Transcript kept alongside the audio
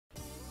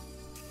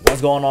What's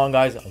going on,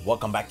 guys?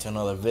 Welcome back to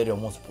another video.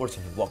 Most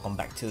importantly, welcome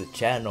back to the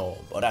channel.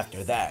 But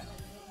after that,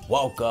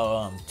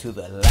 welcome to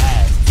the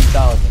last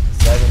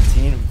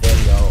 2017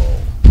 video.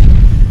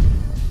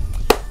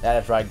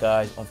 That's right,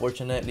 guys.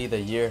 Unfortunately, the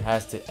year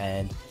has to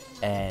end,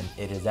 and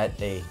it is that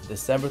day,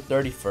 December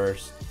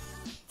 31st,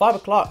 5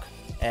 o'clock.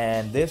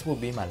 And this will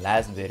be my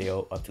last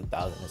video of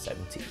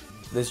 2017.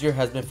 This year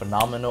has been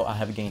phenomenal. I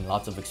have gained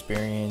lots of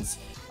experience.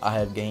 I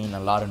have gained a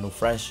lot of new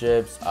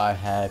friendships. I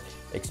have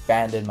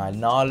expanded my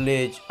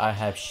knowledge. I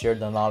have shared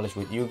the knowledge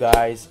with you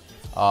guys.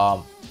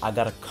 I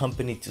got a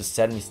company to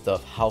send me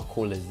stuff. How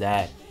cool is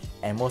that?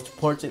 And most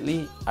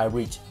importantly, I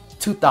reached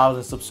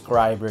 2,000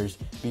 subscribers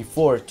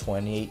before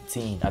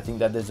 2018. I think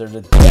that deserves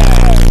a damn.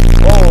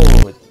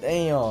 Oh,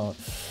 damn.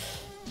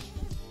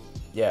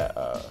 Yeah,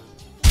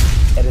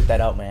 edit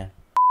that out, man.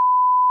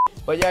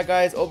 But yeah,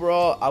 guys,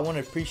 overall, I want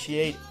to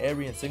appreciate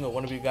every and single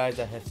one of you guys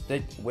that have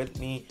stuck with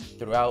me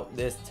throughout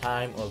this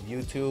time of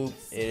YouTube.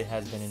 It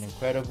has been an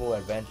incredible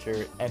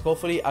adventure, and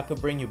hopefully I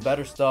could bring you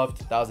better stuff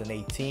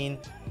 2018.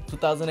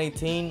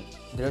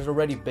 There's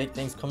already big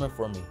things coming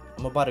for me.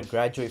 I'm about to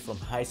graduate from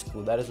high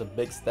school. That is a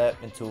big step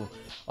into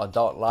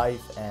adult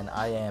life, and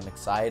I am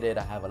excited.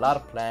 I have a lot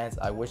of plans.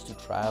 I wish to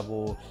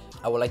travel.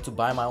 I would like to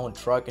buy my own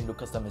truck and do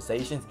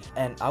customizations,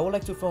 and I would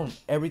like to film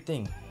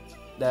everything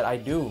that I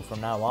do from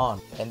now on.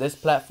 And this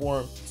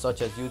platform,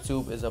 such as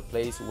YouTube, is a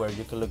place where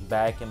you can look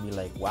back and be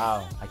like,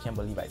 wow, I can't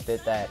believe I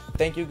did that.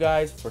 Thank you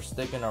guys for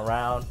sticking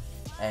around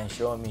and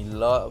showing me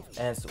love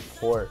and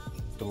support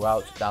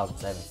throughout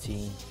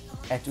 2017.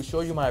 And to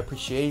show you my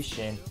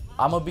appreciation,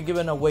 I'm gonna be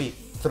giving away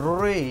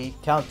 3,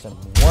 count them,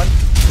 1, 2,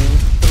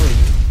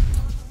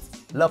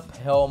 3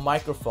 lapel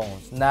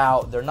microphones.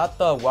 Now, they're not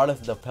the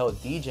wireless lapel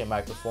DJ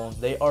microphones.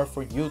 They are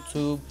for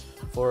YouTube,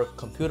 for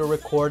computer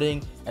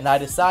recording, and I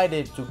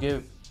decided to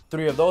give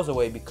 3 of those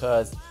away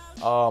because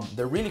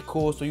they're really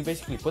cool. So you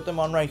basically put them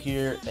on right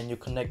here and you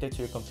connect it to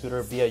your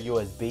computer via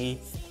USB,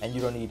 and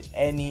you don't need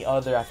any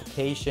other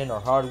application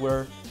or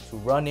hardware to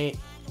run it,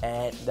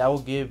 and that will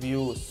give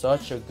you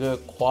such a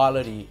good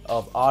quality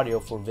of audio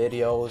for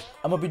videos.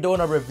 I'm gonna be doing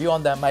a review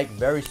on that mic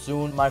very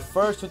soon. My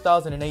first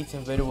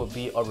 2018 video will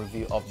be a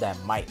review of that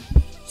mic.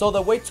 So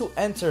the way to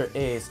enter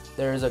is,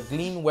 there is a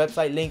Gleam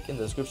website link in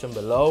the description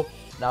below.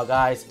 Now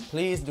guys,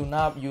 please do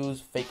not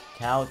use fake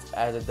accounts,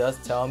 as it does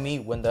tell me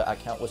when the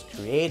account was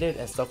created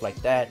and stuff like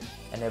that.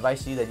 And if I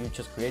see that you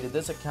just created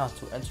this account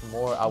to enter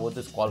more, I will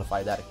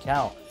disqualify that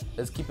account.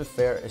 Let's keep it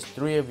fair. It's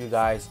 3 of you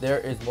guys. There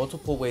is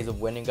multiple ways of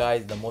winning,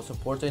 guys. The most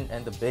important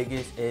and the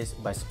biggest is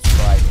by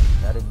subscribing.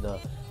 That is the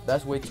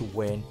best way to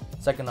win.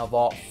 Second of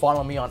all,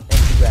 follow me on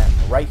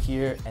Instagram right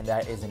here, and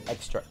that is an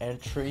extra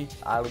entry.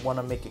 I want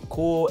to make it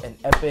cool and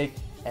epic,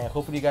 and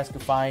hopefully you guys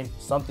can find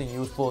something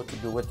useful to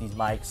do with these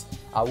mics.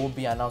 I will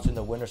be announcing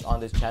the winners on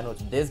this channel.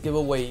 This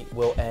giveaway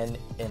will end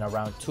in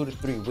around 2 to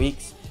 3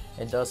 weeks.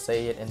 It does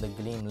say it in the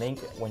Gleam link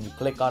when you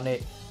click on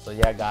it. So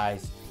yeah,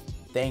 guys,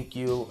 thank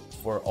you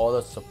for all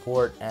the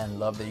support and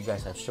love that you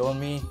guys have shown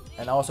me.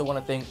 And I also want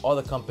to thank all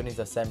the companies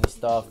that send me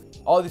stuff.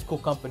 All these cool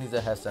companies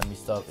that have sent me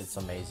stuff. It's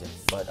amazing.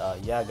 But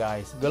yeah,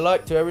 guys, good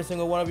luck to every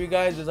single one of you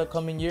guys this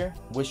upcoming year.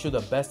 Wish you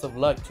the best of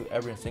luck to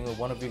every single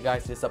one of you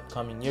guys this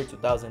upcoming year,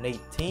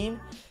 2018.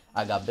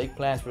 I got big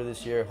plans for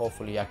this year.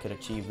 Hopefully I could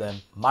achieve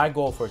them. My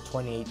goal for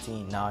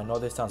 2018, now I know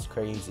this sounds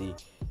crazy,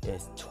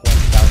 is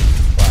 20,000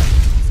 subscribers.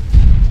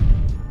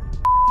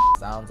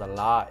 Sounds a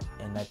lot,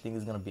 and I think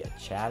it's gonna be a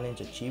challenge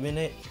achieving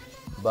it,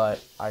 but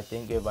I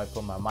think if I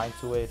put my mind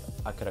to it,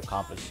 I could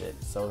accomplish it.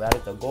 So that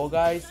is the goal,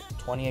 guys.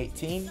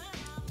 2018,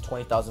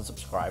 20,000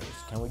 subscribers.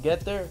 Can we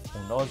get there?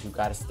 Who knows? You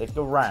gotta stick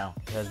around.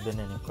 It has been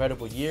an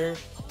incredible year.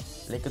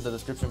 Link in the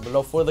description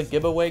below for the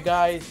giveaway,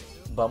 guys.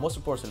 But most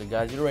importantly,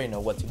 guys, you already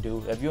know what to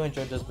do. If you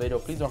enjoyed this video,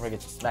 please don't forget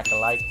to smack a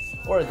like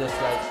or a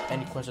dislike.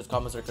 Any questions,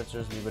 comments, or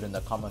concerns, leave it in the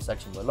comment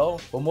section below.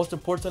 But most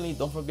importantly,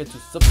 don't forget to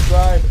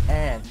subscribe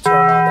and turn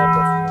on that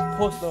bell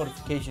for post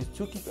notifications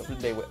to keep up to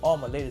date with all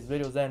my latest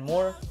videos and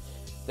more.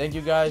 Thank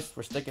you guys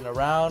for sticking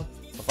around.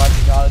 Fifine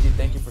Technology,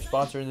 thank you for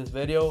sponsoring this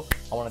video.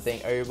 I want to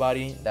thank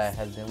everybody that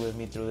has been with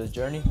me through this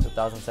journey.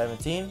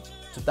 2017,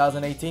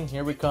 2018,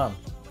 here we come.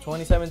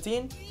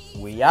 2017,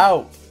 we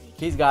out.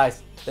 Peace,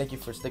 guys. Thank you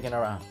for sticking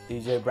around.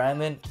 DJ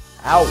Brandon,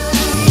 out.